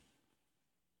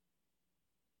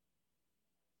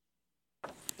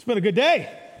It's been a good day.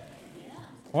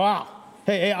 Wow.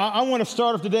 Hey, I want to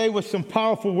start off today with some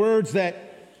powerful words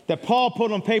that Paul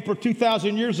put on paper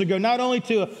 2,000 years ago, not only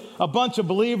to a bunch of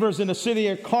believers in the city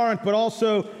of Corinth, but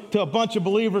also to a bunch of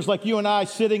believers like you and I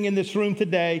sitting in this room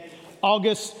today,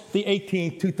 August the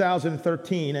 18th,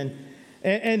 2013.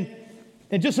 And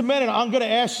in just a minute, I'm going to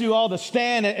ask you all to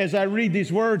stand as I read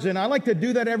these words. And I like to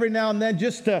do that every now and then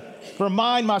just to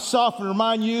remind myself and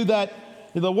remind you that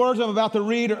the words I'm about to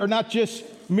read are not just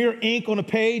mere ink on a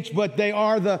page, but they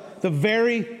are the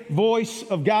very voice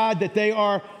of God, that they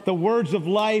are the words of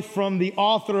life from the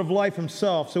author of life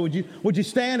himself. So would you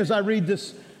stand as I read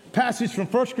this passage from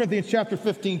 1 Corinthians chapter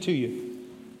 15 to you?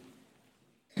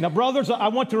 Now, brothers, I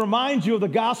want to remind you of the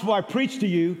gospel I preached to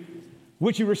you,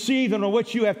 which you received and on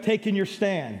which you have taken your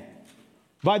stand.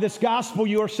 By this gospel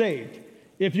you are saved,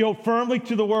 if you hold firmly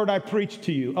to the word I preached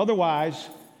to you. Otherwise,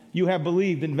 you have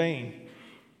believed in vain.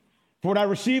 For what I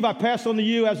received, I passed on to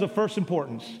you as of first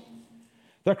importance,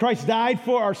 that Christ died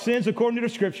for our sins according to the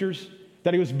Scriptures,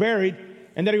 that he was buried,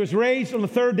 and that he was raised on the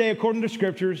third day according to the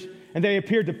Scriptures, and that he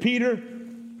appeared to Peter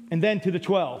and then to the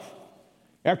 12.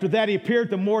 After that, he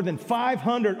appeared to more than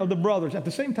 500 of the brothers at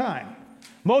the same time,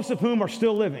 most of whom are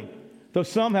still living, though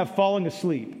some have fallen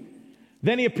asleep.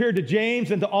 Then he appeared to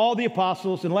James and to all the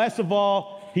apostles, and last of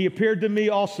all, he appeared to me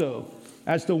also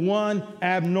as the one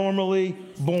abnormally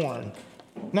born.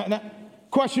 Now,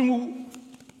 question,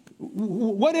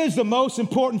 what is the most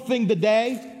important thing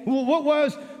today? What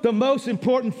was the most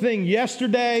important thing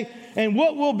yesterday? And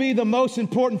what will be the most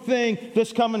important thing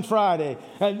this coming Friday?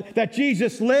 That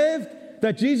Jesus lived,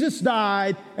 that Jesus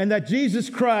died, and that Jesus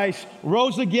Christ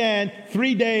rose again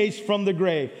 3 days from the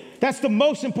grave. That's the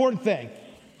most important thing.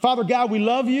 Father God, we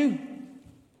love you.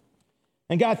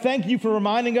 And God, thank you for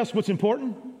reminding us what's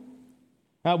important.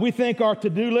 We think our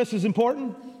to-do list is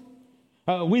important.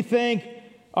 We think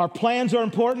our plans are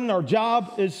important. Our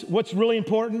job is what's really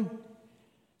important.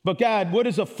 But God, what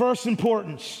is of first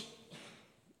importance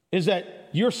is that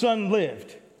your son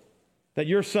lived, that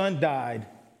your son died,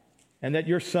 and that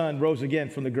your son rose again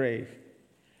from the grave.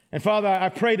 And Father, I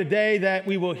pray today that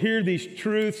we will hear these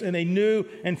truths in a new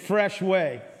and fresh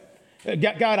way.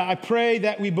 God, I pray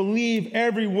that we believe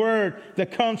every word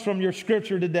that comes from your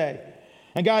scripture today.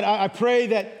 And God, I pray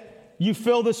that you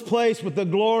fill this place with the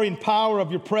glory and power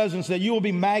of your presence, that you will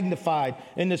be magnified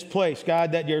in this place,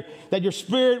 God, that your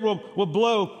spirit will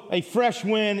blow a fresh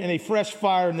wind and a fresh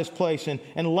fire in this place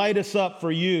and light us up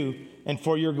for you and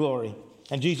for your glory.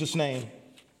 In Jesus' name,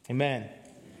 amen.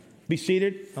 Be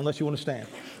seated unless you want to stand.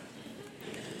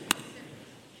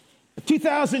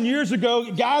 2,000 years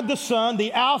ago, God the Son,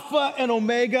 the Alpha and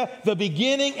Omega, the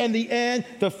beginning and the end,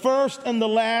 the first and the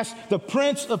last, the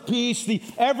Prince of Peace, the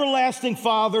everlasting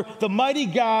Father, the mighty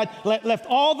God, left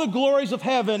all the glories of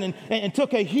heaven and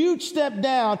took a huge step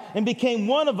down and became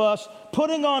one of us,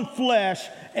 putting on flesh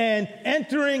and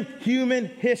entering human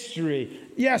history.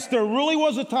 Yes, there really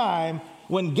was a time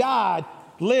when God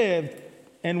lived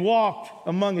and walked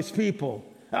among his people.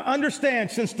 Now, understand,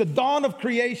 since the dawn of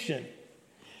creation,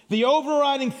 the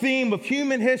overriding theme of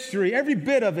human history, every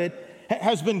bit of it,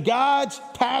 has been God's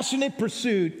passionate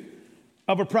pursuit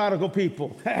of a prodigal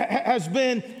people. Has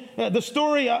been the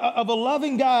story of a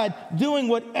loving God doing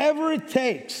whatever it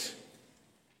takes.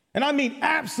 And I mean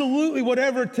absolutely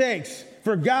whatever it takes,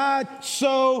 for God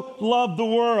so loved the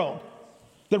world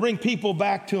to bring people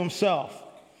back to himself.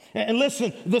 And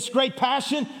listen, this great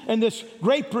passion and this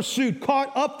great pursuit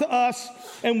caught up to us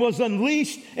and was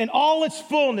unleashed in all its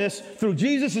fullness through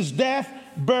Jesus' death,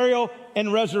 burial,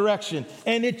 and resurrection.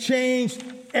 And it changed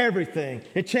everything.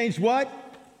 It changed what?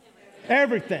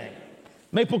 Everything.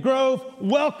 Maple Grove,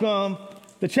 welcome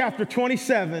to chapter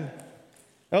 27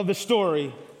 of the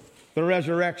story, the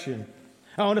resurrection.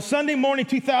 Now, on a Sunday morning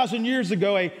 2,000 years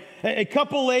ago, a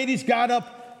couple ladies got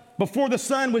up before the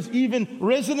sun was even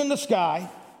risen in the sky.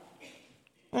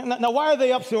 Now, why are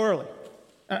they up so early?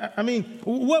 I mean,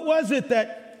 what was it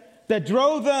that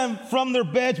drove them from their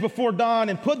beds before dawn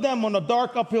and put them on a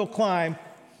dark uphill climb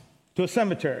to a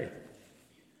cemetery?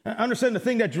 I understand the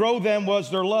thing that drove them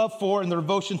was their love for and their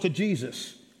devotion to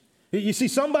Jesus. You see,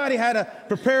 somebody had to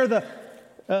prepare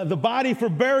the body for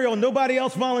burial, and nobody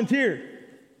else volunteered.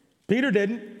 Peter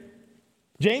didn't.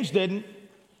 James didn't.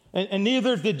 And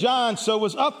neither did John. So it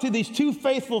was up to these two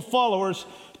faithful followers,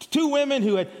 two women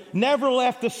who had never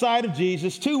left the side of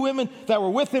Jesus, two women that were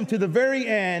with him to the very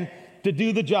end to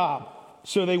do the job.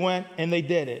 So they went and they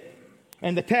did it.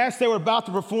 And the task they were about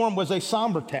to perform was a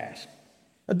somber task,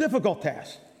 a difficult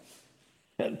task.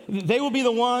 They will be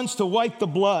the ones to wipe the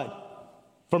blood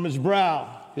from his brow,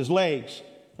 his legs,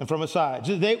 and from his sides.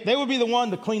 They would be the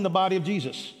one to clean the body of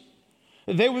Jesus.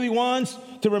 They would be ones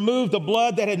to remove the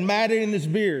blood that had matted in his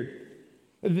beard.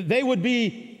 They would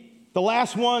be the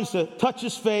last ones to touch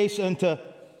his face and to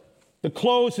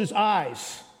close his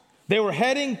eyes. They were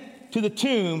heading to the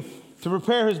tomb to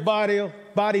prepare his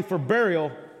body for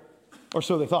burial, or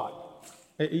so they thought.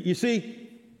 You see?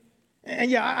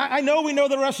 And yeah, I know we know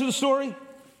the rest of the story.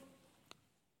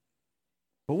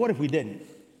 But what if we didn't?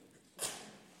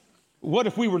 What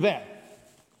if we were them?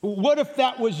 What if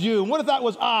that was you? What if that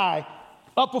was I,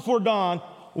 up before dawn,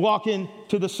 walking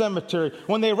to the cemetery?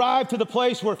 When they arrived to the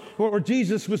place where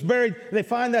Jesus was buried, they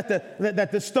find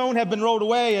that the stone had been rolled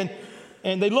away,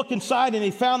 and they look inside and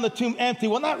they found the tomb empty.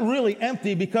 Well, not really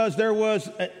empty, because there was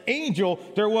an angel,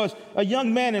 there was a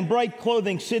young man in bright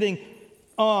clothing sitting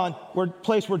on the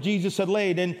place where Jesus had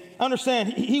laid. And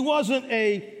understand, he wasn't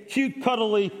a cute,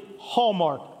 cuddly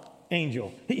Hallmark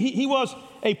angel. He was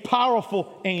a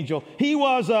powerful angel. He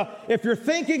was if you're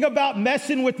thinking about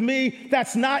messing with me,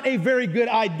 that's not a very good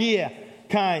idea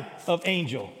kind of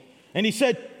angel. And he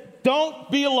said, don't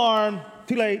be alarmed.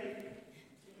 Too late.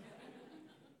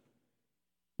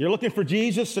 You're looking for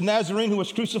Jesus, the Nazarene who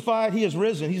was crucified. He is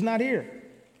risen. He's not here.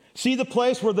 See the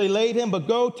place where they laid him, but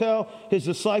go tell his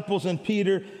disciples and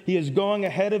Peter, he is going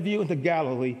ahead of you into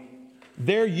Galilee.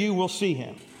 There you will see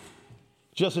him,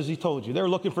 just as he told you. They were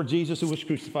looking for Jesus who was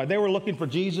crucified. They were looking for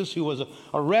Jesus who was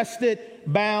arrested,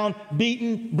 bound,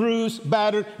 beaten, bruised,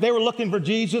 battered. They were looking for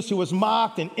Jesus who was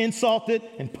mocked and insulted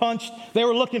and punched. They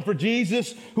were looking for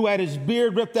Jesus who had his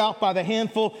beard ripped out by the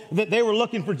handful. They were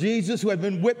looking for Jesus who had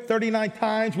been whipped 39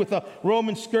 times with a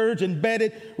Roman scourge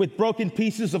embedded with broken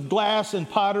pieces of glass and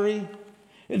pottery.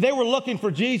 They were looking for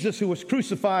Jesus who was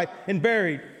crucified and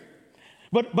buried.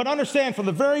 But understand, from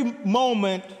the very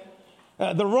moment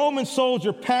the Roman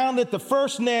soldier pounded the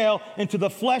first nail into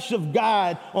the flesh of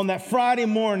God on that Friday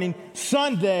morning,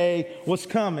 Sunday was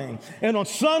coming. And on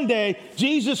Sunday,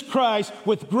 Jesus Christ,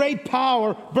 with great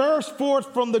power, burst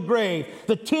forth from the grave.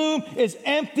 The tomb is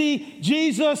empty.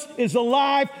 Jesus is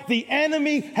alive. The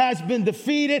enemy has been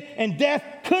defeated, and death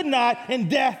could not, and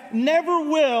death never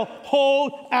will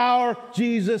hold our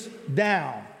Jesus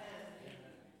down.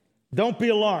 Don't be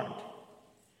alarmed.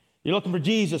 You're looking for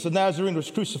Jesus, the Nazarene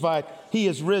was crucified. He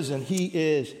is risen. He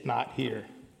is not here.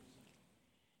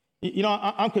 You know,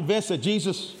 I'm convinced that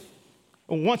Jesus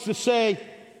wants to say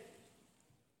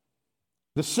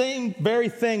the same very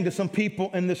thing to some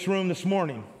people in this room this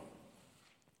morning.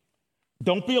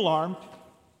 Don't be alarmed.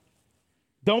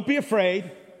 Don't be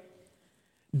afraid.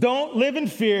 Don't live in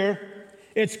fear.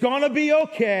 It's going to be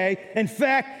okay. In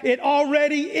fact, it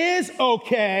already is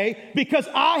okay, because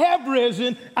I have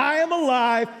risen, I am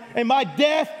alive, and my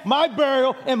death, my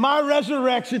burial, and my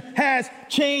resurrection has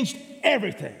changed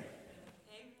everything.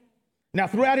 Now,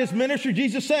 throughout his ministry,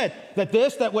 Jesus said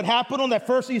that would happen on that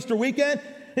first Easter weekend.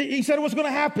 He said it was going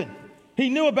to happen. He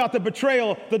knew about the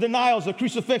betrayal, the denials, the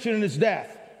crucifixion, and his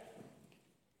death.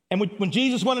 And when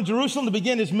Jesus went to Jerusalem to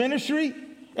begin his ministry,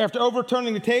 after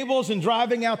overturning the tables and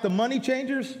driving out the money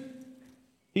changers,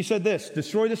 he said this: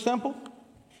 destroy this temple.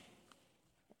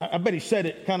 I bet he said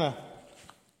it kind of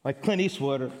like Clint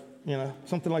Eastwood, or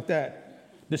something like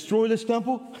that. Destroy this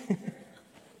temple?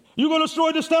 You going to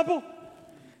destroy this temple?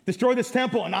 Destroy this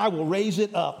temple, and I will raise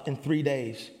it up in 3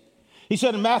 days. He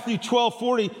said in Matthew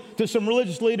 12:40 to some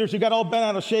religious leaders who got all bent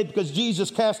out of shape because Jesus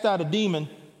cast out a demon.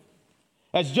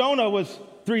 As Jonah was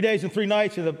 3 days and 3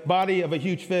 nights in the body of a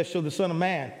huge fish, so the Son of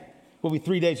Man will be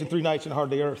 3 days and 3 nights in the heart of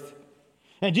the earth.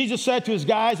 And Jesus said to his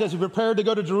guys as he prepared to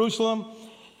go to Jerusalem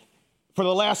for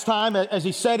the last time, as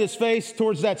he set his face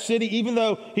towards that city, even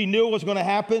though he knew it was going to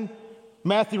happen,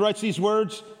 Matthew writes these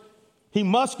words: he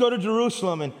must go to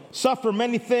Jerusalem and suffer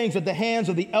many things at the hands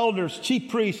of the elders, chief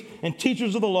priests, and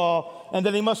teachers of the law, and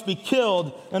that he must be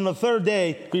killed and on the third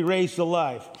day be raised to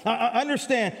life. I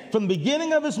understand, from the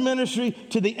beginning of his ministry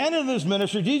to the end of his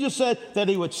ministry, Jesus said that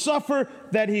he would suffer,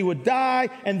 that he would die,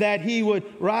 and that he would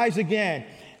rise again.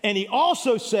 And he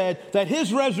also said that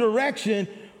his resurrection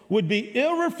would be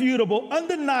irrefutable,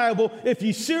 undeniable. If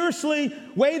you seriously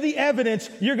weigh the evidence,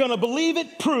 you're going to believe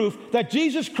it, proof that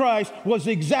Jesus Christ was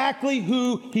exactly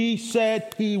who he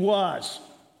said he was.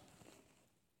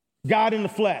 God in the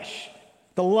flesh,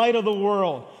 the light of the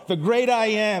world, the great I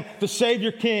am, the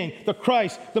Savior King, the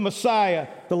Christ, the Messiah,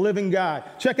 the living God.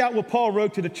 Check out what Paul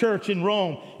wrote to the church in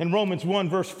Rome in Romans 1,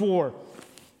 verse 4.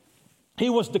 He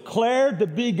was declared to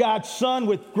be God's Son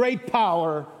with great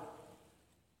power.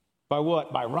 By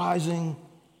what? By rising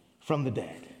from the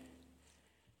dead.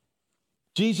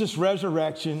 Jesus'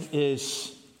 resurrection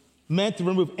is meant to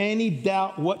remove any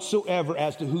doubt whatsoever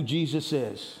as to who Jesus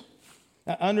is.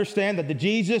 Now, understand that the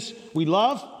Jesus we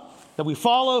love, that we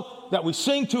follow, that we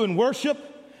sing to and worship,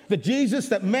 The Jesus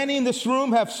that many in this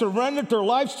room have surrendered their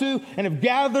lives to and have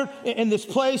gathered in this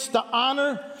place to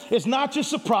honor is not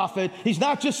just a prophet. He's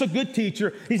not just a good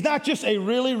teacher. He's not just a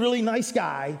really, really nice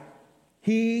guy.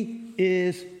 He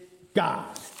is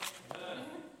God.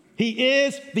 He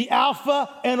is the Alpha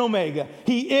and Omega.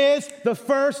 He is the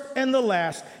first and the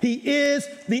last. He is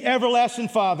the everlasting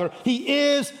Father. He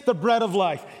is the bread of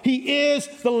life. He is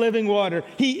the living water.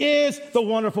 He is the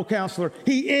wonderful counselor.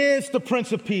 He is the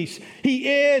Prince of Peace. He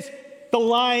is the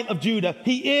Lion of Judah.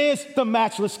 He is the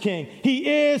matchless King.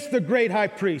 He is the great high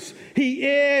priest. He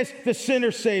is the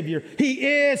sinner savior. He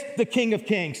is the King of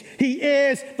kings. He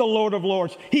is the Lord of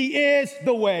lords. He is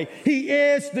the way. He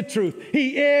is the truth.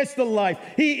 He is the life.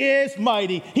 He is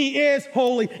mighty. He is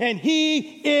holy. And he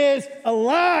is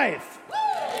alive.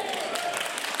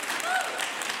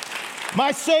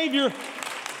 My Savior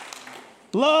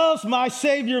loves. My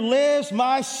Savior lives.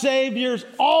 My Savior's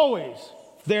always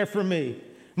there for me.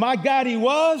 My God, he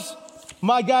was.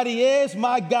 My God, he is.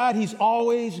 My God, he's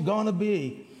always going to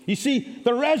be. You see,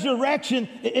 the resurrection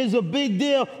is a big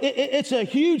deal. It's a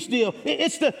huge deal.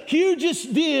 It's the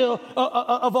hugest deal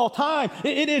of all time.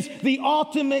 It is the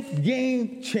ultimate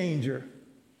game changer.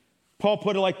 Paul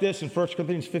put it like this in 1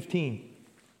 Corinthians 15.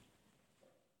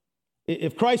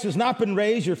 If Christ has not been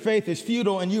raised, your faith is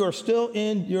futile and you are still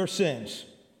in your sins.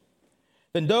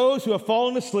 Then those who have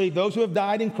fallen asleep, those who have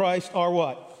died in Christ are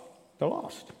what? They're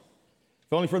lost.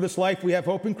 If only for this life we have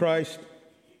hope in Christ,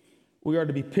 we are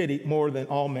to be pitied more than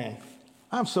all men.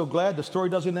 I'm so glad the story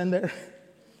doesn't end there.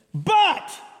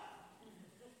 But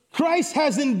Christ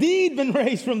has indeed been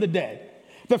raised from the dead,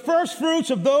 the first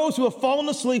fruits of those who have fallen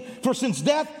asleep. For since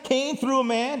death came through a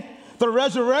man, the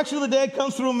resurrection of the dead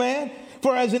comes through a man.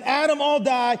 For as in Adam all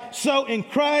die, so in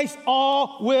Christ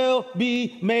all will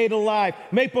be made alive.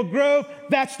 Maple Grove,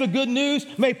 that's the good news.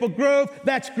 Maple Grove,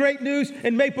 that's great news.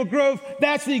 And Maple Grove,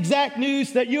 that's the exact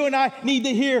news that you and I need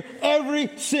to hear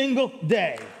every single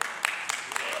day.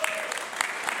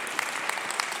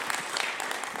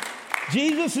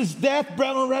 Jesus' death,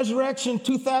 burial, and resurrection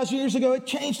 2,000 years ago, it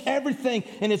changed everything.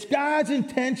 And it's God's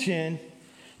intention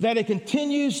that it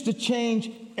continues to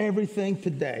change everything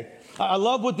today. I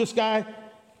love what this guy,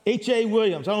 H.A.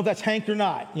 Williams, I don't know if that's Hank or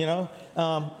not,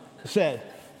 said.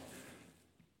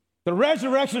 The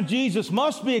resurrection of Jesus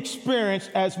must be experienced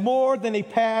as more than a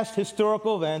past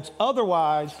historical event.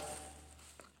 Otherwise,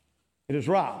 it is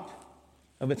robbed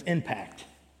of its impact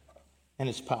and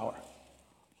its power.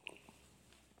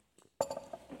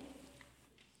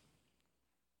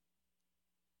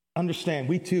 Understand,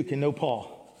 we too can know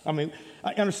Paul.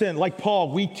 I understand, like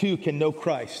Paul, we too can know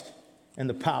Christ and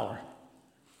the power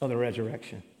of the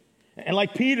resurrection. And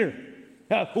like Peter,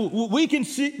 we can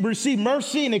receive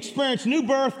mercy and experience new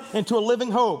birth into a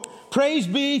living hope. Praise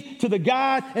be to the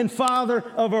God and Father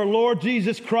of our Lord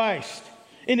Jesus Christ.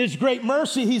 In his great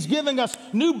mercy, he's giving us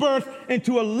new birth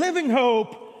into a living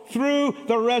hope through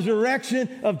the resurrection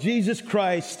of Jesus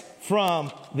Christ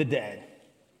from the dead.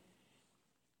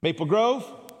 Maple Grove,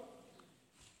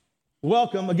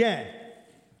 welcome again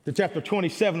to chapter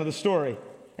 27 of the story.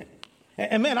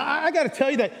 And man, I got to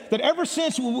tell you that ever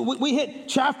since we hit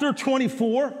chapter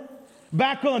 24,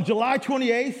 back on July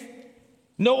 28th,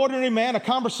 No Ordinary Man, a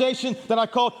conversation that I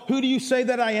called, Who Do You Say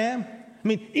That I Am?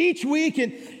 Each week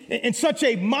in such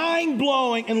a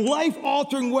mind-blowing and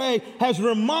life-altering way has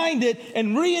reminded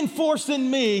and reinforced in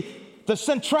me the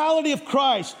centrality of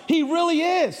Christ. He really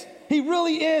is. He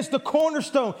really is the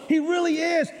cornerstone. He really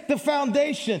is the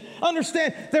foundation.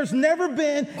 Understand, there's never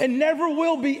been and never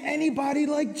will be anybody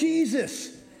like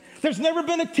Jesus. There's never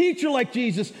been a teacher like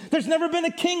Jesus. There's never been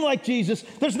a king like Jesus.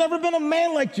 There's never been a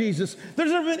man like Jesus.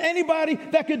 There's never been anybody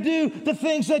that could do the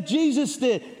things that Jesus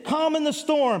did. Calming the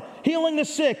storm, healing the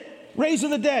sick, raising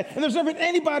the dead. And there's never been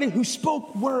anybody who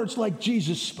spoke words like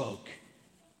Jesus spoke.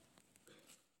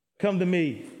 Come to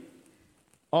me,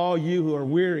 all you who are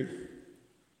weary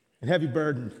and heavy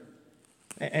burdened,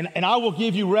 and I will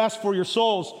give you rest for your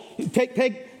souls.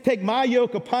 Take my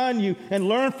yoke upon you and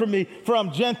learn from me, for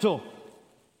I'm gentle,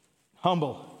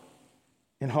 humble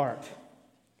in heart.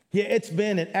 Yeah, it's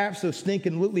been an absolute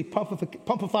stinking-lutely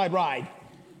pumpified ride.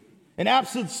 An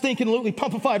absolute stinking-lutely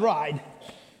pumpified ride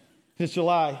since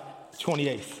July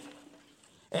 28th.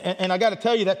 And I got to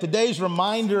tell you that today's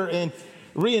reminder and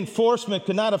reinforcement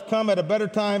could not have come at a better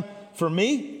time for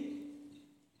me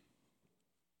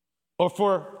or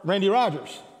for Randy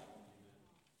Rogers.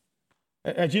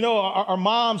 As you know, our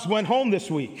moms went home this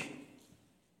week.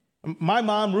 My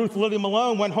mom, Ruth Lydia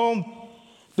Malone, went home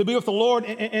to be with the Lord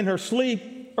in her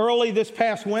sleep early this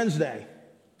past Wednesday.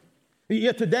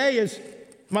 Yet today is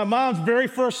my mom's very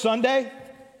first Sunday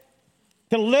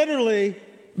to literally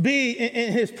be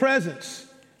in his presence.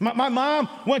 My mom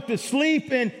went to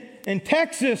sleep in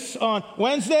Texas on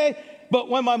Wednesday, but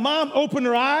when my mom opened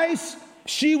her eyes,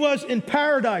 she was in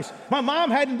paradise. My mom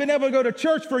hadn't been able to go to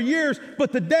church for years,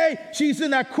 but today she's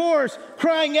in that chorus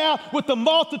crying out with the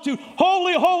multitude,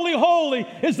 "Holy, holy, holy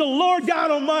is the Lord God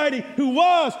Almighty, who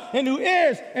was and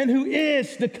who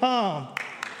is to come."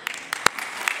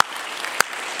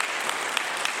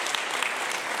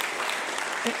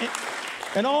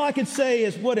 And all I can say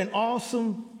is what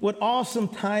awesome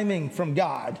timing from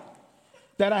God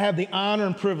that I have the honor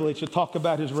and privilege to talk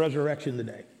about his resurrection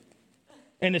today.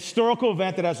 An historical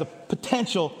event that has a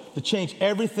potential to change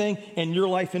everything in your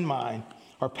life and mine,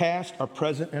 our past, our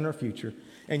present, and our future.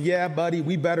 And yeah, buddy,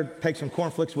 we better take some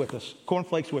cornflakes with us.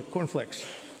 Cornflakes.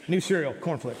 New cereal,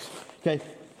 cornflakes. Okay?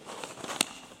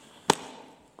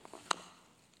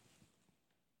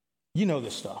 You know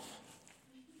this stuff.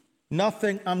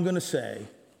 Nothing I'm going to say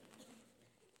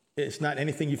is not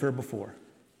anything you've heard before.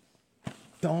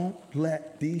 Don't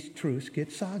let these truths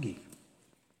get soggy.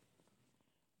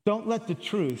 Don't let the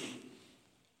truth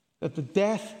that the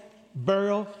death,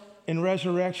 burial, and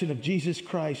resurrection of Jesus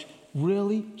Christ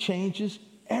really changes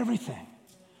everything.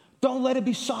 Don't let it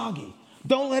be soggy.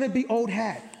 Don't let it be old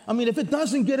hat. I mean, if it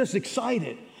doesn't get us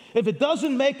excited, if it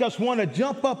doesn't make us want to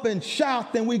jump up and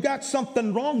shout, then we got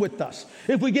something wrong with us.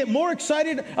 If we get more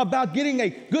excited about getting a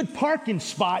good parking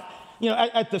spot,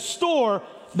 at the store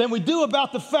than we do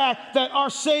about the fact that our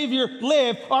Savior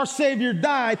lived, our Savior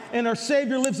died, and our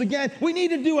Savior lives again, we need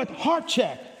to do a heart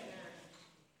check.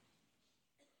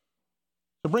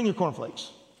 So bring your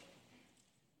cornflakes.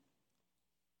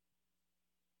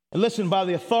 And listen, by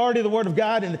the authority of the Word of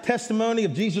God and the testimony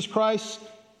of Jesus Christ,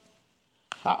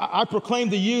 I proclaim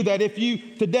to you that if you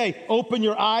today open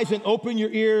your eyes and open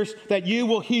your ears, that you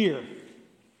will hear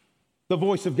the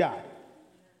voice of God.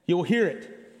 You will hear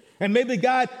it. And maybe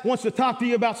God wants to talk to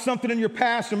you about something in your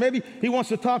past, or maybe he wants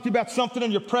to talk to you about something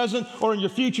in your present or in your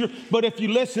future. But if you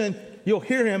listen, you'll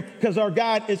hear him, because our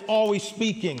God is always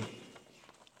speaking.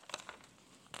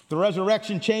 The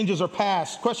resurrection changes our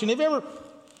past. Question, have you ever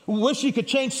wished you could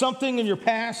change something in your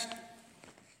past?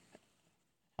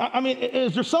 I mean,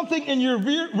 is there something in your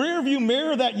rear view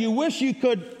mirror that you wish you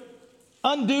could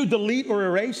undo, delete, or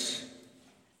erase?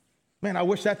 Man, I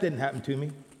wish that didn't happen to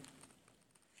me.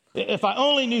 If I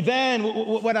only knew then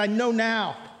what I know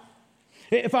now.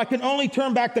 If I could only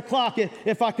turn back the clock.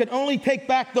 If I could only take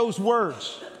back those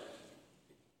words.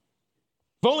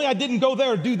 If only I didn't go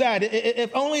there or do that.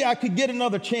 If only I could get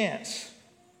another chance.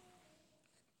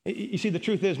 You see, the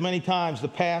truth is, many times the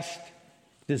past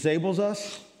disables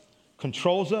us,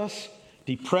 controls us,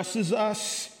 depresses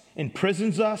us,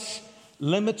 imprisons us,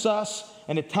 limits us,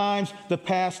 and at times the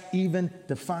past even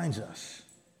defines us.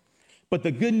 But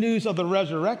the good news of the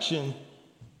resurrection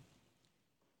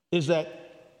is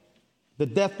that the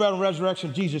death, burial, and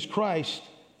resurrection of Jesus Christ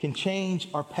can change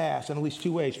our past in at least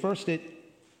two ways. First, it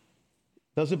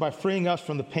does it by freeing us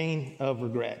from the pain of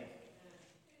regret.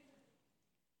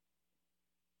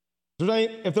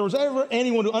 If there was ever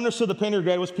anyone who understood the pain of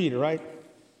regret, it was Peter, right?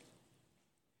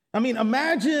 I mean,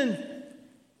 imagine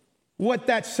what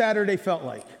that Saturday felt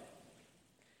like.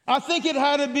 I think it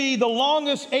had to be the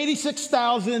longest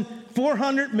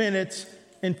 86,400 minutes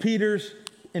in Peter's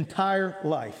entire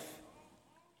life.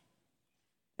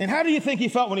 And how do you think he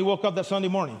felt when he woke up that Sunday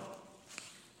morning?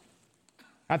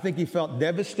 I think he felt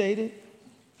devastated.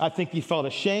 I think he felt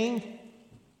ashamed.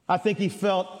 I think he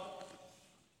felt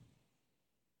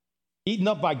eaten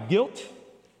up by guilt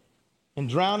and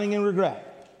drowning in regret.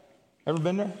 Ever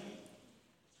been there?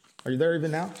 Are you there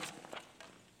even now?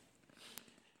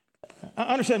 I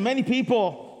understand many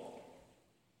people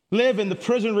live in the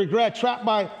prison of regret, trapped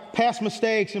by past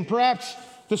mistakes, and perhaps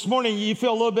this morning you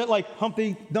feel a little bit like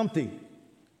Humpty Dumpty.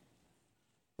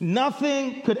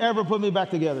 Nothing could ever put me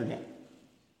back together again.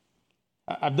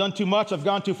 I've done too much, I've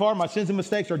gone too far, my sins and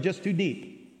mistakes are just too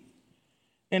deep.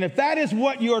 And if that is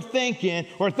what you're thinking,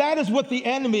 or if that is what the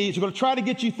enemy is going to try to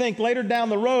get you to think later down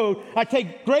the road, I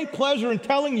take great pleasure in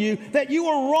telling you that you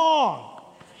are wrong,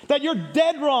 that you're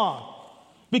dead wrong.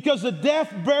 Because the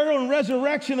death, burial, and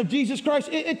resurrection of Jesus Christ,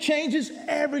 it changes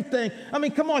everything. I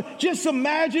mean, come on, just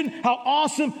imagine how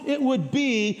awesome it would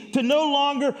be to no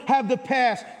longer have the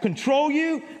past control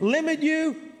you, limit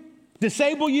you,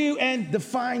 disable you, and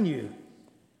define you.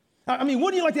 I mean,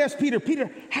 wouldn't you like to ask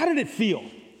Peter, how did it feel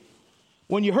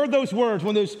when you heard those words,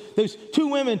 when those two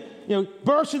women,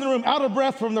 burst in the room out of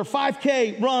breath from their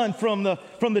 5K run from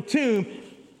the tomb?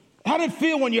 How did it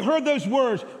feel when you heard those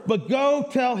words? But go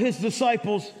tell his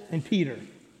disciples and Peter.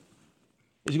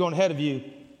 He's going ahead of you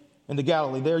into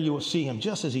Galilee. There you will see him,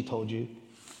 just as he told you.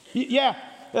 Yeah,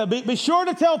 Be sure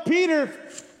to tell Peter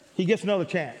he gets another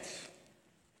chance.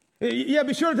 Yeah,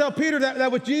 be sure to tell Peter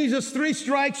that with Jesus, 3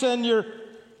 strikes and you're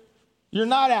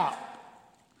not out.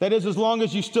 That is, as long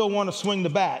as you still want to swing the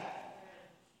bat.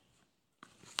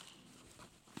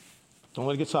 Don't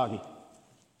let it get soggy.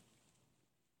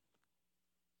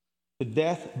 The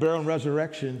death, burial, and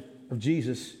resurrection of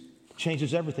Jesus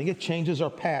changes everything. It changes our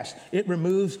past. It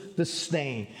removes the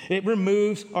stain. It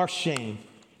removes our shame.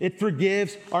 It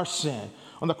forgives our sin.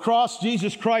 On the cross,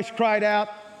 Jesus Christ cried out,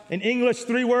 in English,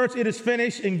 3 words, it is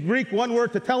finished. In Greek, 1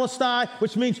 word, tetelestai,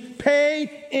 which means paid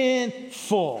in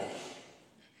full.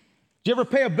 Did you ever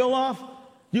pay a bill off?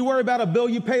 Do you worry about a bill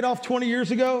you paid off 20 years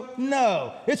ago?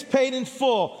 No, it's paid in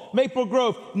full. Maple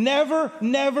Grove, never,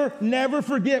 never, never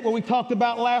forget what we talked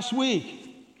about last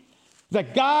week.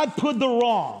 That God put the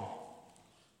wrong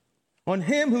on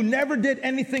him who never did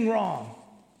anything wrong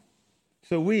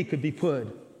so we could be put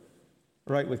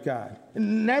right with God.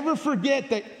 And never forget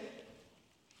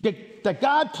that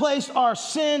God placed our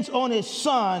sins on his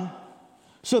son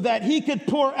so that he could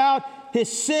pour out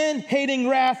his sin-hating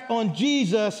wrath on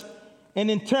Jesus and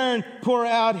in turn pour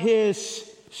out his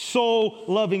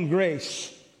soul-loving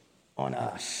grace on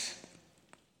us.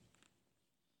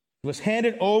 He was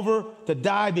handed over to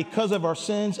die because of our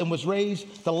sins and was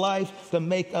raised to life to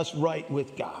make us right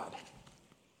with God.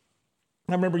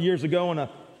 I remember years ago on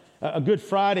a Good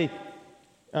Friday,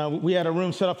 we had a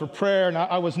room set up for prayer, and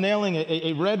I was nailing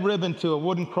a red ribbon to a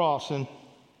wooden cross. And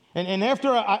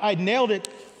after I nailed it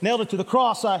to the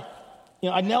cross,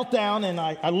 I knelt down and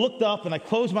I looked up and I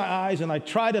closed my eyes and I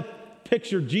tried to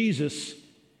picture Jesus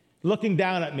looking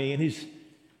down at me and his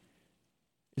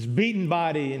beaten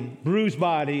body and bruised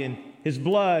body and his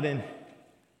blood. And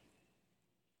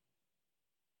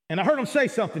I heard him say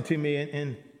something to me,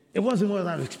 and it wasn't what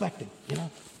I was expecting.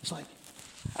 It's like,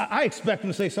 I expect him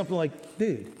to say something like,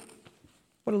 dude,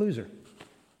 what a loser.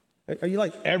 Are you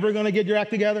ever going to get your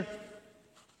act together?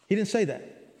 He didn't say that.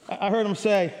 I heard him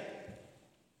say,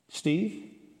 Steve,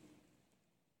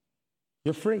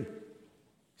 you're free.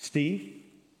 Steve,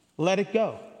 let it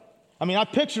go. I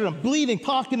picture him bleeding,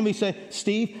 talking to me, saying,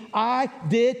 Steve, I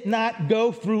did not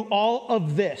go through all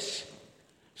of this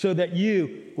so that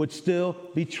you would still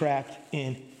be trapped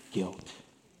in guilt.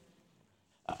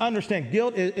 I understand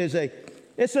guilt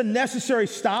it's a necessary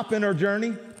stop in our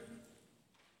journey,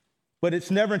 but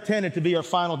it's never intended to be our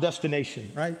final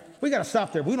destination, right? We got to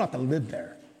stop there. We don't have to live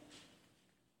there.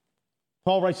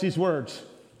 Paul writes these words.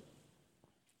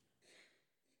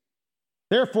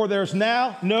 Therefore, there's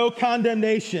now no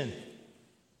condemnation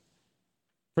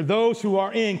for those who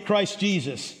are in Christ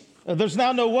Jesus. There's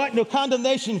now no what? No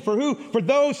condemnation for who? For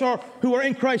those who are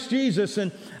in Christ Jesus.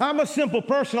 And I'm a simple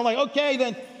person. I'm like, okay,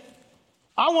 then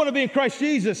I want to be in Christ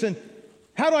Jesus. And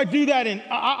how do I do that? And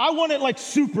I want it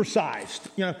supersized.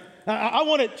 I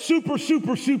want it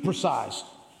supersized.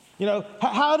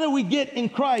 How do we get in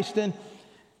Christ?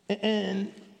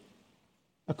 And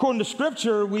according to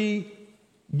Scripture, we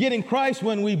get in Christ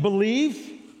when we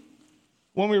believe,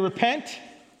 when we repent,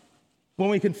 when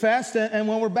we confess, and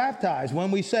when we're baptized.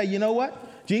 When we say, you know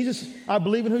what? Jesus, I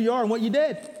believe in who you are and what you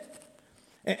did.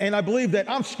 And I believe that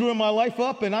I'm screwing my life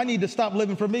up and I need to stop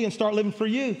living for me and start living for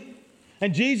you.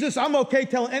 And Jesus, I'm okay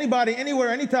telling anybody, anywhere,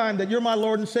 anytime that you're my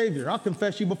Lord and Savior. I'll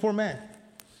confess you before men.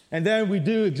 And then we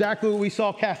do exactly what we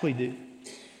saw Kathleen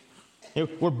do.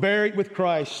 We're buried with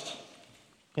Christ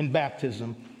in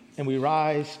baptism, and we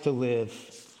rise to live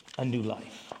a new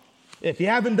life. If you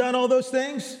haven't done all those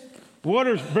things,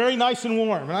 water's very nice and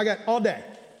warm, and I got all day.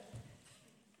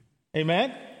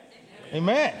 Amen?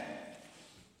 Amen.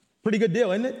 Pretty good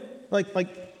deal, isn't it? Like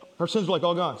her sins are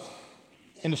all gone.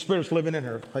 And the Spirit's living in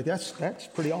her. That's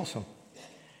pretty awesome.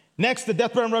 Next, the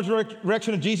death, burial, and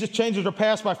resurrection of Jesus changes our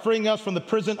past by freeing us from the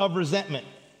prison of resentment.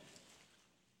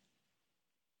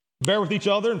 Bear with each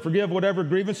other and forgive whatever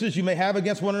grievances you may have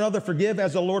against one another. Forgive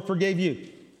as the Lord forgave you.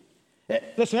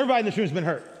 Listen, everybody in this room has been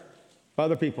hurt by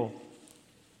other people.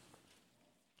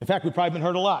 In fact, we've probably been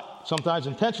hurt a lot. Sometimes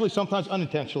intentionally, sometimes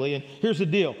unintentionally. And here's the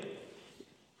deal.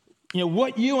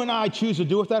 What you and I choose to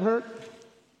do with that hurt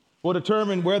will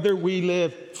determine whether we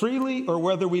live freely or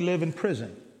whether we live in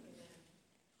prison.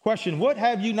 Question, what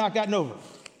have you not gotten over?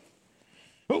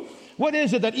 What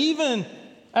is it that even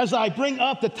as I bring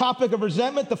up the topic of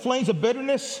resentment, the flames of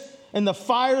bitterness and the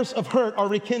fires of hurt are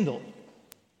rekindled?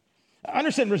 I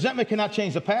understand resentment cannot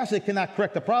change the past. It cannot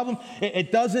correct the problem.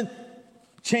 It doesn't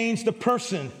change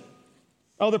the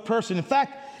other person. In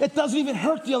fact, it doesn't even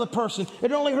hurt the other person.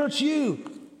 It only hurts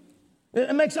you.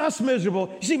 It makes us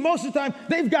miserable. You see, most of the time,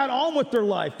 they've got on with their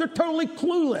life. They're totally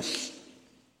clueless.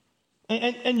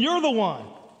 And you're the one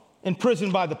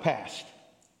imprisoned by the past.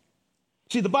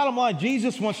 See, the bottom line,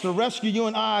 Jesus wants to rescue you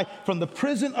and I from the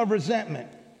prison of resentment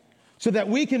so that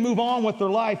we can move on with our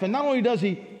life. And not only does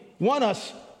he want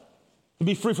us to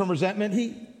be free from resentment,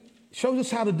 he shows us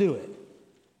how to do it.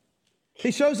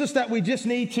 He shows us that we just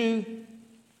need to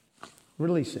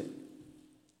release it.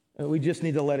 We just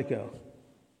need to let it go.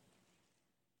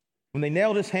 When they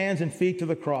nailed his hands and feet to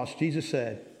the cross, Jesus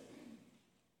said,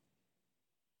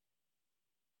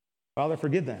 Father,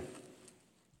 forgive them.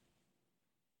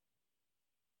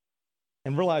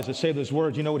 And realize to say those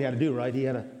words, you know what he had to do, right? He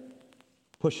had to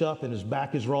push up and his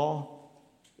back is raw.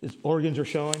 His organs are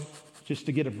showing just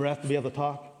to get a breath to be able to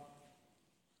talk.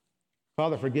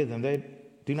 Father, forgive them. They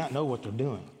do not know what they're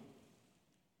doing.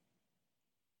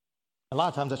 A lot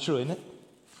of times that's true, isn't it?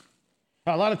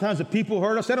 A lot of times the people who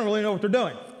hurt us, they don't really know what they're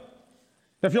doing.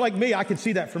 If you're like me, I can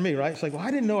see that for me, right? It's like, well, I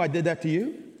didn't know I did that to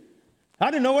you. I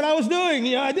didn't know what I was doing.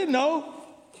 You know, I didn't know.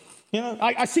 You know,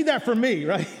 I see that for me,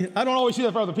 right? I don't always see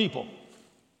that for other people.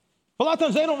 A lot of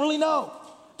times they don't really know.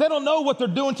 They don't know what they're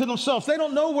doing to themselves. They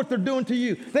don't know what they're doing to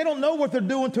you. They don't know what they're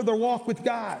doing to their walk with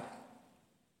God.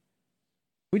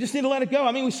 We just need to let it go.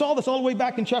 I mean, we saw this all the way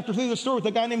back in chapter 3 of the story with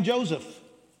a guy named Joseph,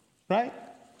 right?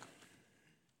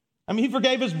 I mean, he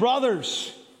forgave his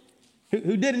brothers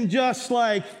who didn't just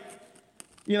break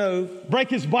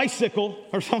his bicycle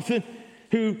or something,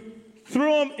 who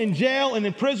threw him in jail and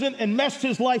in prison and messed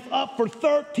his life up for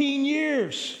 13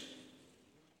 years.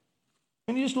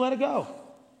 And he just let it go.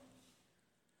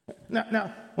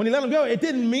 Now, when he let him go, it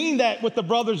didn't mean that what the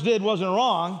brothers did wasn't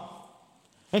wrong.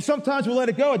 And sometimes we let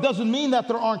it go. It doesn't mean that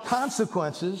there aren't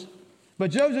consequences.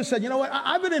 But Joseph said, you know what?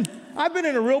 I've been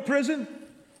in a real prison,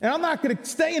 and I'm not going to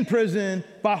stay in prison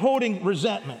by holding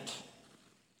resentment.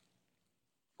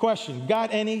 Question,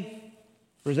 got any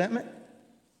resentment?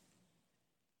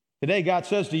 Today, God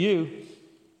says to you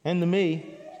and to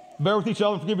me, bear with each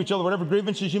other and forgive each other, whatever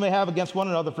grievances you may have against one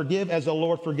another, forgive as the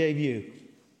Lord forgave you.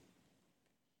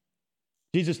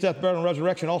 Jesus' death, burial, and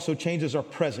resurrection also changes our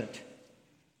present.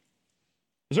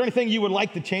 Is there anything you would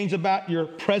like to change about your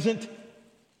present?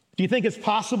 Do you think it's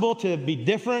possible to be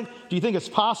different? Do you think it's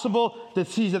possible to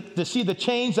see the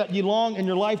change that you long in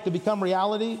your life to become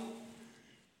reality?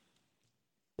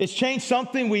 Is change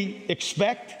something we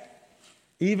expect,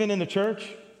 even in the church?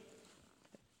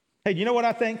 Hey, do you know what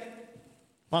I think?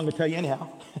 Well, I'm going to tell you anyhow.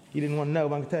 You didn't want to know,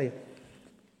 but I'm going to tell you.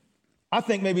 I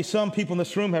think maybe some people in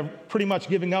this room have pretty much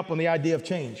given up on the idea of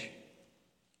change,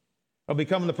 of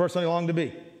becoming the person they long to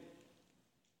be.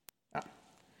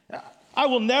 I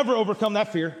will never overcome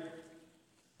that fear.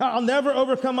 I'll never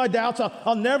overcome my doubts.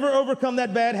 I'll never overcome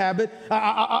that bad habit.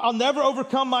 I'll never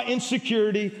overcome my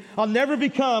insecurity. I'll never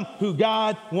become who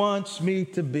God wants me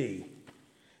to be.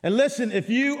 And listen, if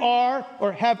you are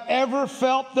or have ever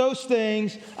felt those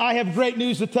things, I have great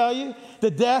news to tell you. The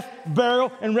death,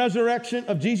 burial, and resurrection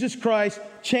of Jesus Christ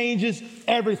changes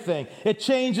everything. It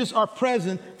changes our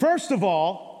present, first of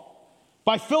all,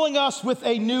 by filling us with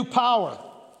a new power.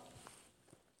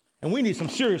 And we need some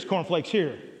serious cornflakes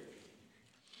here.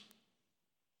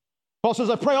 Paul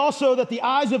says, I pray also that the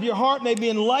eyes of your heart may be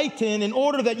enlightened in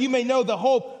order that you may know the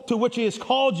hope to which he has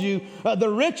called you, the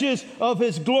riches of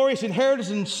his glorious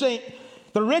inheritance in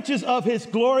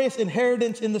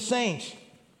the saints.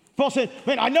 Paul said,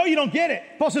 man, I know you don't get it.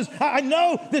 Paul says, I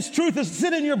know this truth is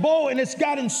sitting in your bowl and it's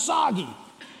gotten soggy.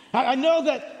 I know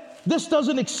that this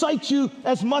doesn't excite you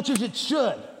as much as it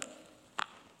should.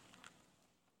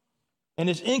 And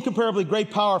it's incomparably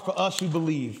great power for us who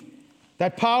believe.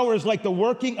 That power is like the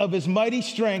working of his mighty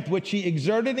strength, which he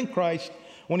exerted in Christ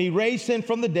when he raised him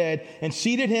from the dead and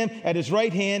seated him at his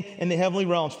right hand in the heavenly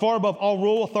realms, far above all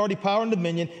rule, authority, power, and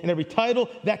dominion, and every title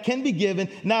that can be given,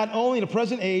 not only in the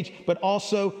present age, but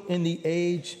also in the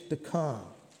age to come.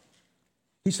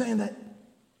 He's saying that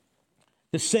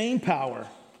the same power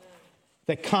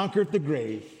that conquered the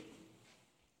grave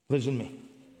lives in me,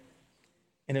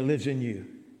 and it lives in you.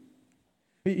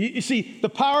 You see, the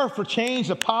power for change,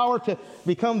 the power to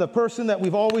become the person that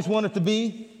we've always wanted to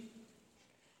be,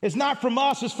 it's not from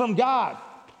us, it's from God.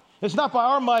 It's not by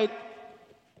our might,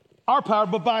 our power,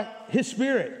 but by his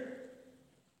Spirit.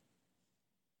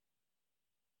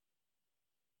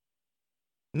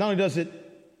 Not only does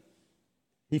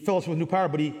he fill us with new power,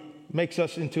 but he makes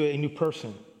us into a new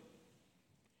person.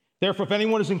 Therefore, if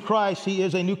anyone is in Christ, he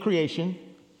is a new creation.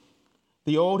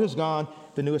 The old has gone,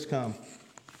 the new has come.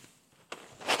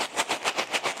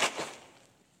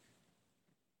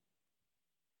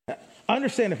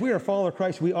 Understand, if we are a follower of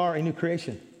Christ, we are a new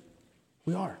creation.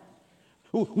 We are.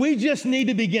 We just need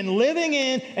to begin living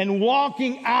in and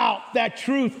walking out that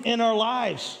truth in our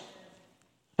lives.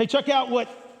 Hey, check out what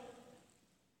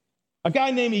a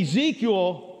guy named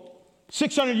Ezekiel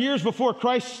 600 years before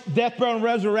Christ's death, burial, and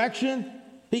resurrection.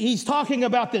 He's talking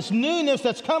about this newness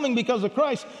that's coming because of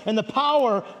Christ and the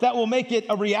power that will make it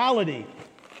a reality.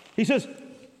 He says,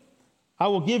 I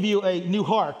will give you a new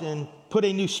heart and put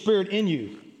a new spirit in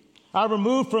you. I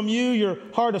remove from you your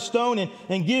heart of stone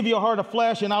and give you a heart of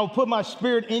flesh, and I will put my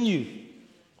spirit in you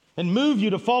and move you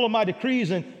to follow my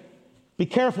decrees and be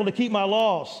careful to keep my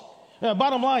laws.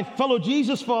 Bottom line, fellow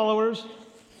Jesus followers,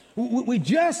 we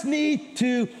just need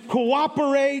to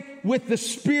cooperate with the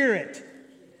Spirit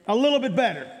a little bit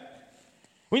better.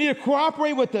 We need to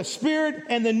cooperate with the Spirit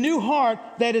and the new heart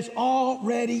that is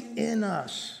already in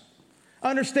us.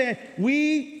 Understand,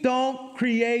 we don't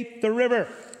create the river.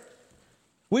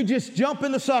 We just jump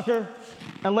in the sucker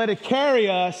and let it carry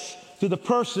us to the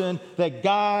person that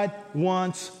God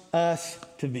wants us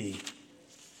to be.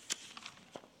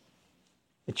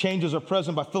 It changes our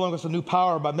present by filling us with new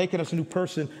power, by making us a new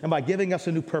person, and by giving us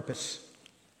a new purpose.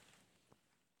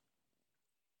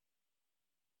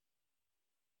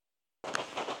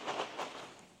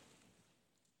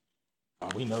 Oh,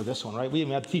 we know this one, right? We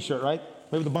even had the t-shirt, right?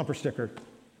 Maybe the bumper sticker.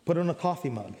 Put it on a coffee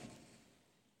mug.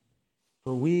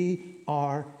 For we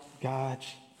are God's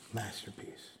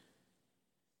masterpiece.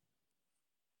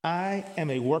 I am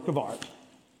a work of art,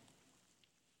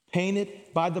 painted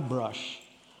by the brush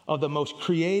of the most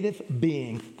creative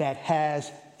being that has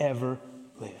ever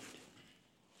lived.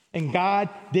 And God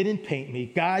didn't paint me.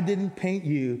 God didn't paint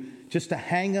you just to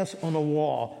hang us on a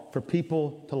wall for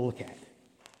people to look at.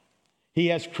 He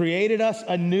has created us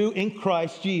anew in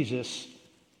Christ Jesus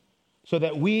so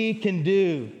that we can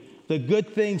do the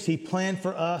good things he planned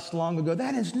for us long ago.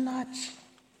 That is nuts.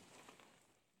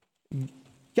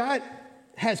 God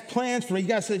has plans for you.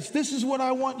 God says, this is what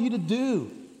I want you to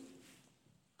do.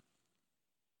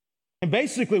 And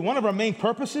basically, one of our main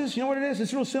purposes, you know what it is?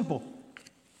 It's real simple.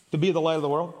 To be the light of the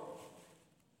world.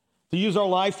 To use our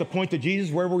lives to point to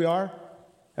Jesus wherever we are.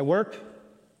 At work.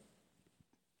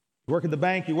 You work at the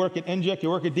bank. You work at NJEC.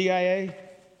 You work at DIA.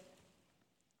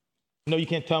 No, you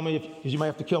can't tell me because you might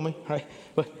have to kill me, right?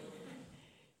 But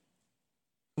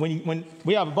when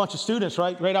we have a bunch of students,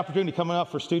 right? Great opportunity coming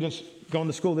up for students going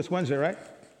to school this Wednesday, right?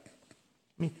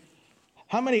 I mean,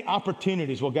 how many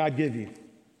opportunities will God give you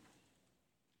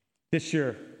this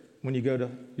year when you go to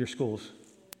your schools?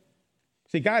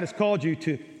 See, God has called you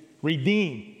to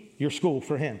redeem your school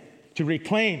for him, to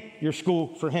reclaim your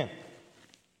school for him,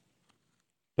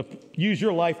 to use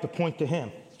your life to point to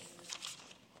him.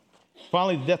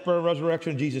 Finally, the death, burial,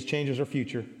 resurrection of Jesus changes our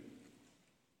future.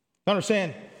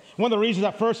 Understand, one of the reasons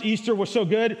that first Easter was so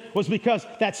good was because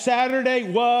that Saturday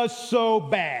was so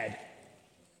bad.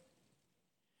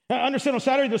 Now, understand, on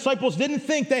Saturday, the disciples didn't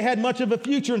think they had much of a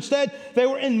future. Instead, they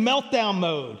were in meltdown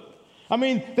mode. I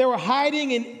mean, they were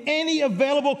hiding in any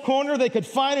available corner they could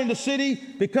find in the city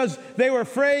because they were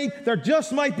afraid there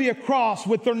just might be a cross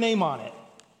with their name on it.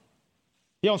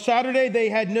 You know, on Saturday, they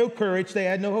had no courage. They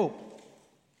had no hope.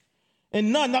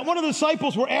 And not one of the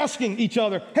disciples were asking each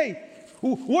other, hey,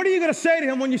 what are you going to say to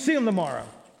him when you see him tomorrow?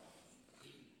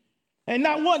 And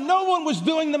no one was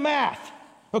doing the math.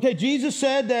 Okay, Jesus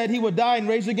said that he would die and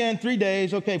raise again 3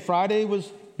 days. Okay, Friday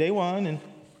was day 1, and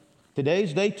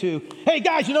today's day 2. Hey,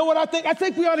 guys, you know what I think? I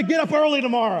think we ought to get up early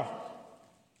tomorrow.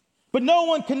 But no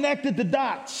one connected the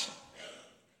dots.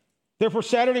 Therefore,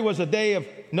 Saturday was a day of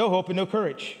no hope and no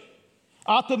courage.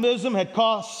 Optimism had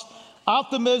caught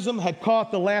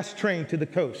the last train to the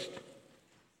coast.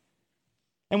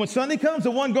 And when Sunday comes,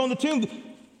 the ones going to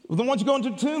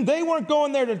the tomb, they weren't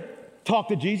going there to talk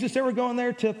to Jesus. They were going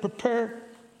there to prepare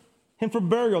him for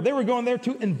burial. They were going there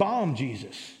to embalm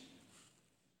Jesus.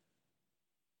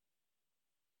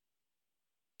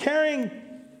 Carrying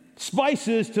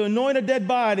spices to anoint a dead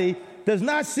body does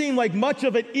not seem like much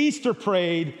of an Easter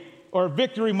parade or a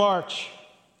victory march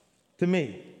to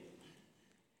me.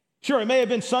 Sure, it may have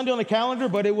been Sunday on the calendar,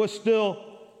 but it was still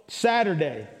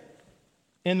Saturday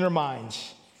in their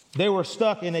minds. They were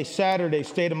stuck in a Saturday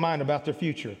state of mind about their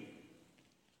future.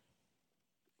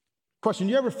 Question,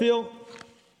 do you ever feel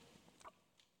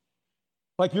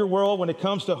like your world, when it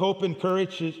comes to hope and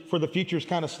courage for the future, is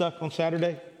kind of stuck on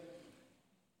Saturday?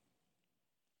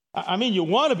 I mean, you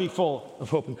want to be full of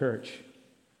hope and courage.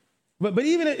 But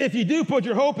even if you do put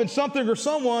your hope in something or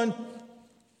someone,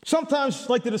 sometimes,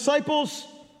 like the disciples,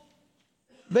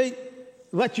 they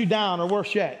let you down, or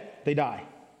worse yet, they die.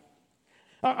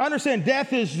 I understand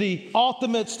death is the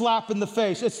ultimate slap in the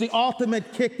face. It's the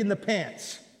ultimate kick in the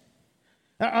pants.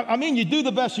 I mean, you do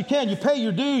the best you can. You pay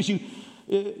your dues.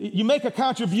 You make a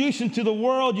contribution to the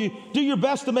world. You do your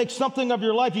best to make something of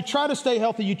your life. You try to stay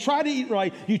healthy. You try to eat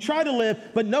right. You try to live.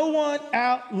 But no one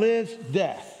outlives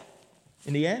death.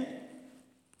 In the end,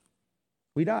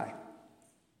 we die.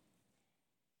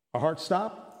 Our hearts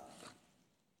stop.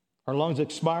 Our lungs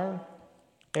expire.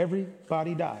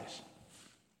 Everybody dies.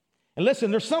 And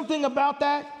listen, there's something about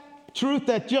that truth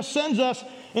that just sends us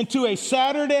into a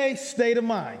Saturday state of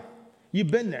mind.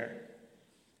 You've been there.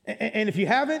 And if you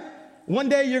haven't, one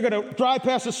day you're going to drive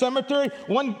past a cemetery.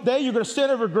 One day you're going to sit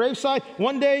over a gravesite.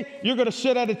 One day you're going to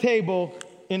sit at a table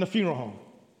in a funeral home.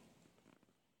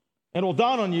 And it will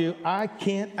dawn on you, I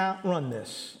can't outrun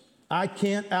this. I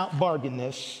can't outbargain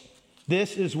this.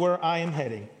 This is where I am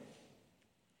heading.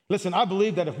 Listen, I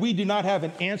believe that if we do not have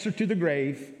an answer to the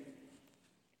grave,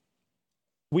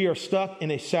 we are stuck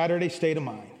in a Saturday state of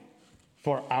mind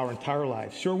for our entire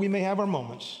lives. Sure, we may have our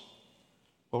moments,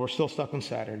 but we're still stuck on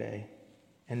Saturday.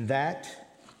 And that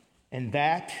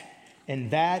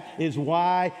is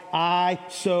why I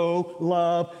so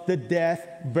love the death,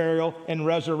 burial, and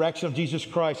resurrection of Jesus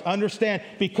Christ. Understand,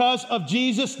 because of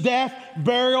Jesus' death,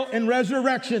 burial, and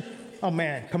resurrection. Oh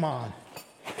man, come on.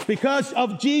 Because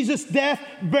of Jesus' death,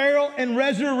 burial, and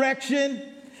resurrection,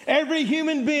 every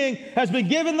human being has been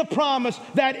given the promise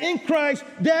that in Christ,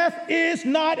 death is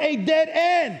not a dead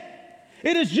end.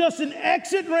 It is just an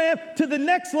exit ramp to the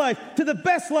next life, to the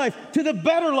best life, to the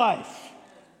better life.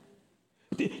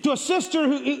 To a sister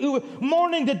who was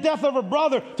mourning the death of her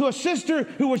brother, to a sister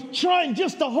who was trying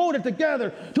just to hold it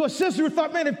together, to a sister who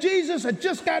thought, man, if Jesus had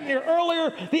just gotten here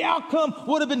earlier, the outcome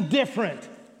would have been different.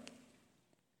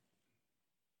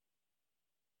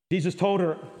 Jesus told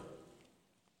her,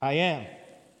 I am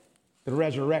the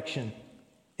resurrection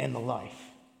and the life.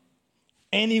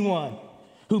 Anyone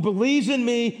who believes in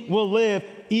me will live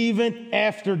even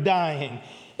after dying.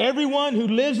 Everyone who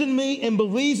lives in me and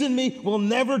believes in me will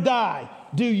never die.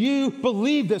 Do you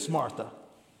believe this, Martha?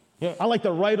 You know, I like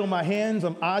to write on my hands.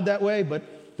 I'm odd that way,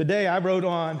 but today I wrote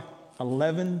on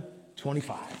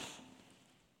 11:25.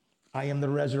 I am the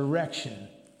resurrection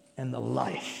and the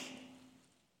life.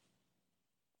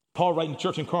 Paul, writing to the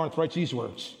church in Corinth, writes these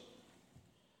words.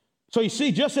 So you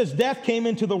see, just as death came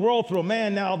into the world through a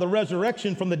man, now the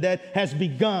resurrection from the dead has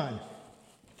begun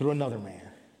through another man.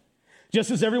 Just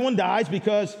as everyone dies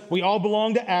because we all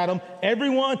belong to Adam,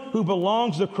 everyone who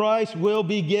belongs to Christ will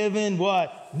be given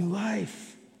what? New life.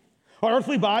 Our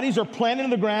earthly bodies are planted in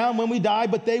the ground when we die,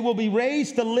 but they will be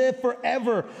raised to live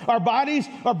forever. Our bodies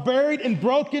are buried in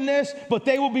brokenness, but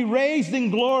they will be raised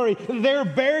in glory. They're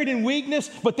buried in weakness,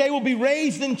 but they will be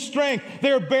raised in strength.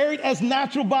 They're buried as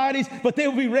natural bodies, but they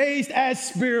will be raised as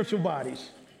spiritual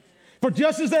bodies. For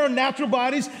just as there are natural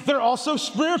bodies, there are also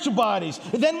spiritual bodies.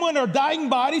 And then when our dying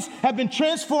bodies have been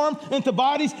transformed into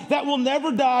bodies that will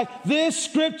never die, this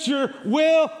scripture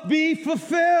will be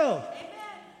fulfilled.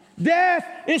 Death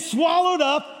is swallowed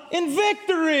up in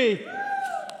victory.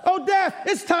 Oh, death,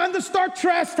 it's time to start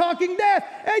trash talking death.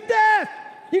 Hey, death,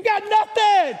 you got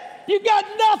nothing. You got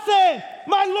nothing.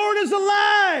 My Lord is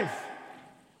alive.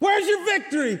 Where's your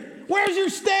victory? Where's your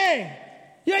sting?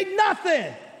 You ain't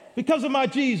nothing because of my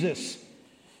Jesus.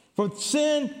 For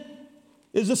sin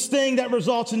is a sting that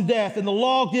results in death, and the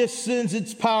law gives sin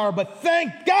its power. But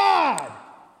thank God,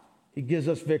 He gives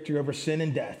us victory over sin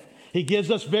and death. He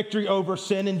gives us victory over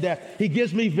sin and death. He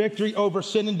gives me victory over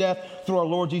sin and death through our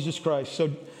Lord Jesus Christ.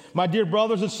 So, my dear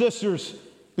brothers and sisters,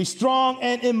 be strong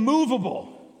and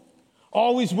immovable.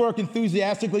 Always work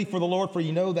enthusiastically for the Lord, for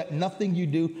you know that nothing you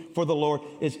do for the Lord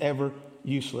is ever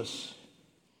useless.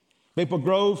 Maple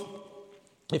Grove,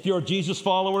 if you're a Jesus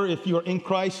follower, if you're in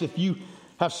Christ, if you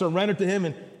have surrendered to Him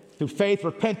and through faith,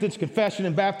 repentance, confession,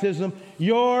 and baptism,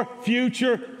 your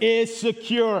future is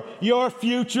secure. Your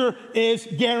future is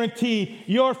guaranteed.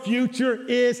 Your future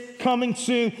is coming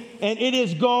soon, and it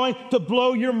is going to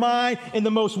blow your mind in the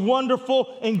most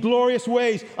wonderful and glorious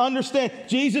ways. Understand,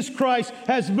 Jesus Christ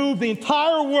has moved the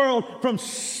entire world from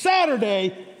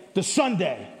Saturday to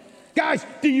Sunday. Guys,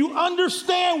 do you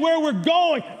understand where we're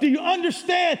going? Do you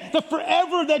understand the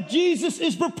forever that Jesus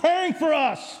is preparing for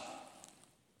us?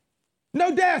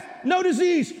 No death, no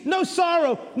disease, no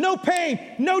sorrow, no pain,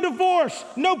 no divorce,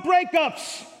 no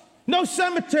breakups, no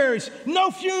cemeteries,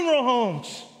 no funeral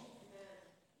homes.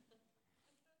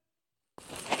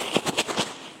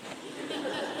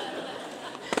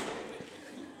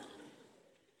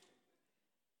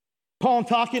 Paul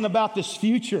talking about this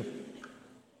future.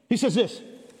 He says this,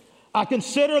 I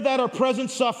consider that our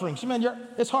present sufferings, man,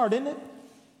 it's hard, isn't it?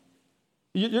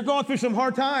 You're going through some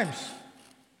hard times.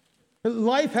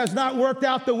 Life has not worked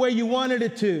out the way you wanted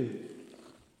it to.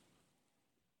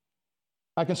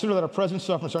 I consider that our present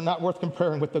sufferings are not worth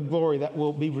comparing with the glory that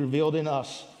will be revealed in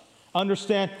us.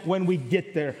 Understand when we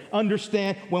get there.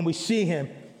 Understand when we see Him.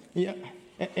 Yeah.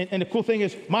 And the cool thing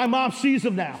is, my mom sees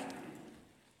Him now.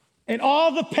 And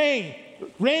all the pain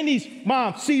Randy's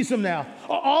mom sees them now.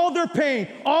 All their pain,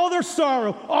 all their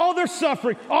sorrow, all their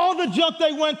suffering, all the junk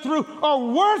they went through are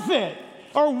worth it.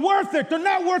 Are worth it. They're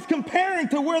not worth comparing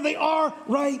to where they are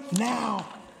right now.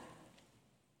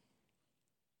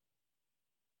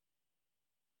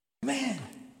 Man,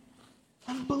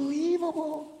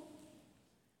 unbelievable.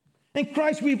 In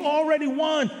Christ, we've already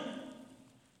won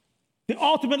the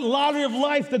ultimate lottery of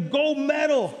life, the gold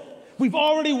medal. We've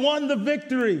already won the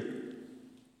victory.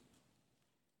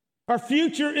 Our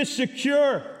future is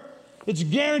secure. It's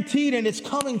guaranteed, and it's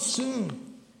coming soon.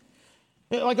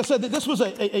 Like I said, this was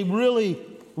a really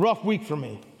rough week for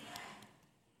me.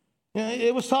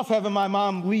 It was tough having my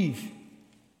mom leave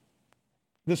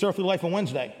this earthly life on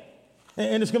Wednesday.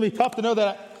 And it's going to be tough to know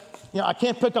that I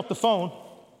can't pick up the phone.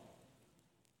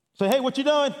 Say, hey, what you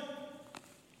doing?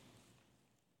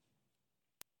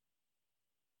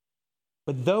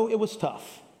 But though it was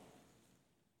tough,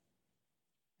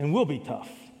 and will be tough,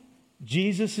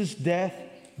 Jesus' death,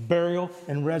 burial,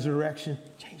 and resurrection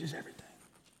changes everything.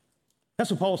 That's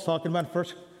what Paul's talking about in 1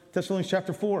 Thessalonians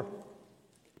chapter 4.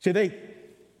 See, they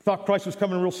thought Christ was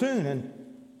coming real soon, and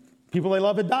people they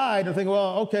love had died. And think,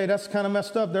 well, okay, that's kind of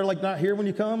messed up. They're like not here when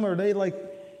you come, or are they going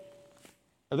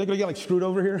to get like screwed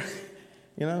over here,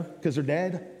 because they're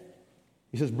dead?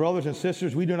 He says, brothers and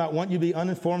sisters, we do not want you to be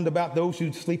uninformed about those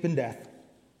who sleep in death,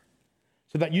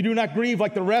 so that you do not grieve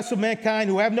like the rest of mankind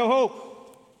who have no hope.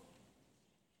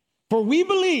 For we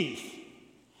believe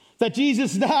that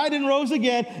Jesus died and rose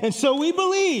again, and so we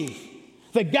believe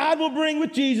that God will bring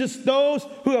with Jesus those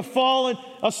who have fallen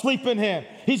asleep in him.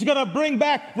 He's going to bring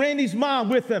back Randy's mom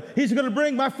with him. He's going to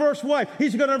bring my first wife.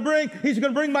 He's going to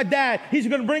bring my dad. He's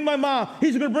going to bring my mom.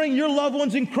 He's going to bring your loved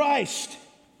ones in Christ.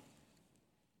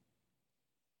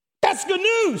 That's good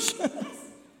news.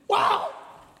 Wow.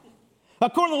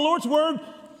 According to the Lord's word,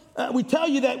 we tell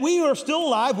you that we are still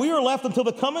alive. We are left until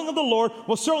the coming of the Lord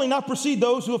will certainly not precede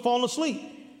those who have fallen asleep.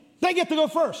 They get to go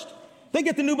first. They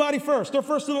get the new body first. They're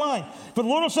first in line. For the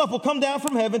Lord himself will come down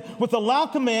from heaven with a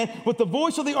loud command, with the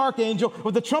voice of the archangel,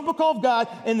 with the trumpet call of God,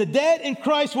 and the dead in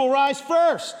Christ will rise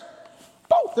first.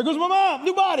 Boom, there goes my mom,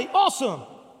 new body, awesome.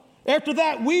 After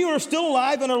that, we who are still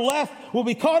alive and are left will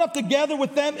be caught up together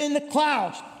with them in the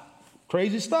clouds.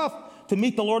 Crazy stuff, to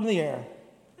meet the Lord in the air.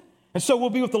 And so we'll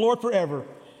be with the Lord forever.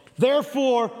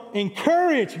 Therefore,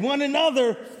 encourage one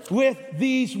another with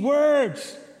these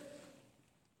words.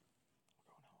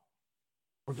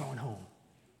 We're going home.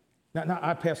 Now,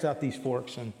 I passed out these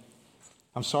forks, and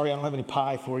I'm sorry I don't have any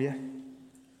pie for you.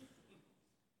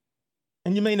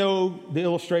 And you may know the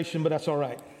illustration, but that's all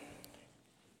right.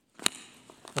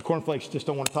 The cornflakes just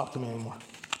don't want to talk to me anymore.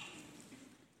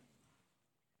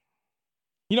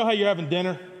 You know how you're having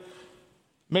dinner?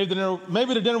 Maybe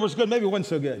the dinner was good, maybe it wasn't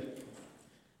so good.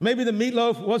 Maybe the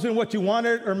meatloaf wasn't what you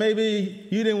wanted, or maybe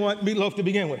you didn't want meatloaf to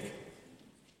begin with.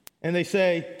 And they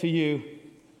say to you,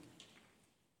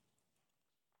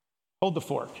 hold the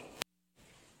fork.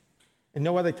 And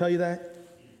know why they tell you that?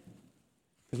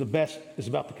 Because the best is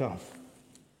about to come.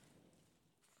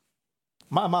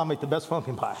 My mom made the best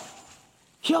pumpkin pie.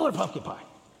 Killer pumpkin pie.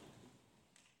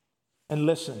 And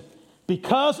listen,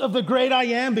 because of the great I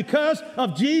am, because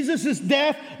of Jesus'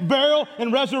 death, burial,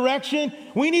 and resurrection,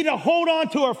 we need to hold on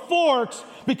to our forks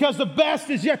because the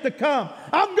best is yet to come.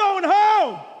 I'm going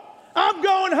home. I'm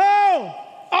going home.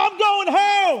 I'm going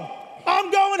home.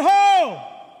 I'm going home.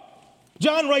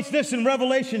 John writes this in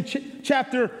Revelation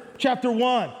chapter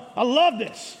 1. I love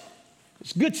this.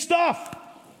 It's good stuff.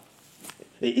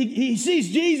 He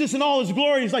sees Jesus in all his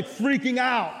glory. He's like freaking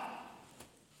out.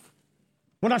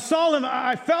 When I saw him,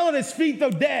 I fell at his feet, though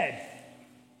dead.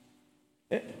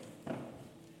 Then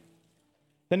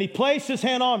he placed his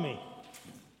hand on me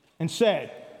and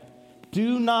said,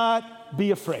 do not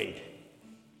be afraid.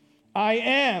 I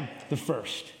am the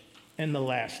first and the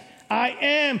last. I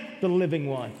am the living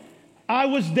one. I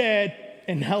was dead,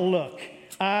 and now look,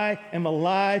 I am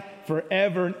alive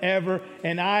forever and ever,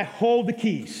 and I hold the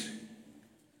keys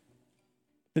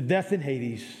to death and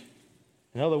Hades.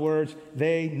 In other words,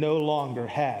 they no longer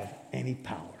have any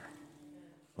power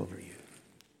over you.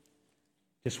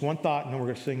 Just one thought, and then we're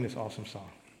going to sing this awesome song.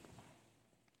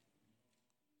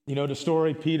 You know the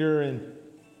story, Peter and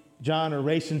John are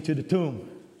racing to the tomb.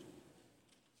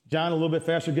 John, a little bit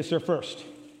faster, gets there first.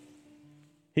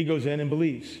 He goes in and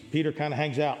believes. Peter kind of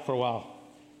hangs out for a while.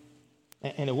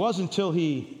 And it wasn't until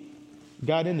he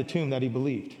got in the tomb that he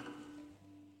believed.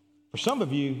 For some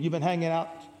of you, you've been hanging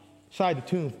outside the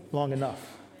tomb long enough.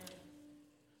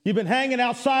 You've been hanging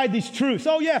outside these truths.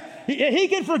 Oh, yeah, he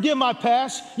can forgive my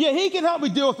past. Yeah, he can help me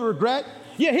deal with the regret.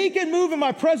 Yeah, he can move in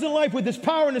my present life with his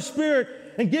power and his spirit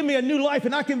and give me a new life,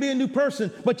 and I can be a new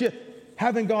person. But you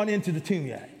haven't gone into the tomb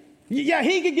yet. Yeah,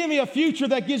 he could give me a future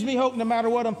that gives me hope no matter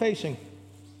what I'm facing.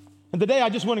 And today I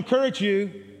just want to encourage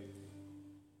you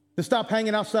to stop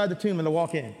hanging outside the tomb and to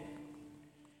walk in.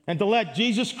 And to let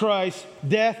Jesus Christ's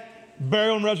death,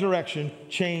 burial, and resurrection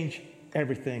change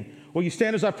everything. Will you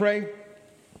stand as I pray?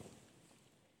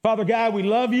 Father God, we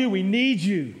love you. We need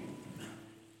you.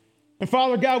 And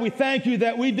Father God, we thank you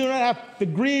that we do not have to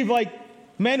grieve like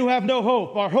men who have no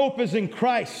hope. Our hope is in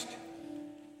Christ.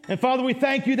 And Father, we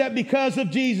thank you that because of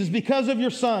Jesus, because of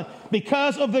your Son,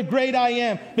 because of the great I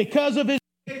am, because of his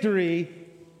victory,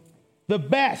 the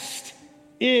best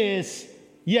is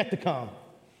yet to come.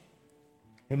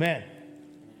 Amen.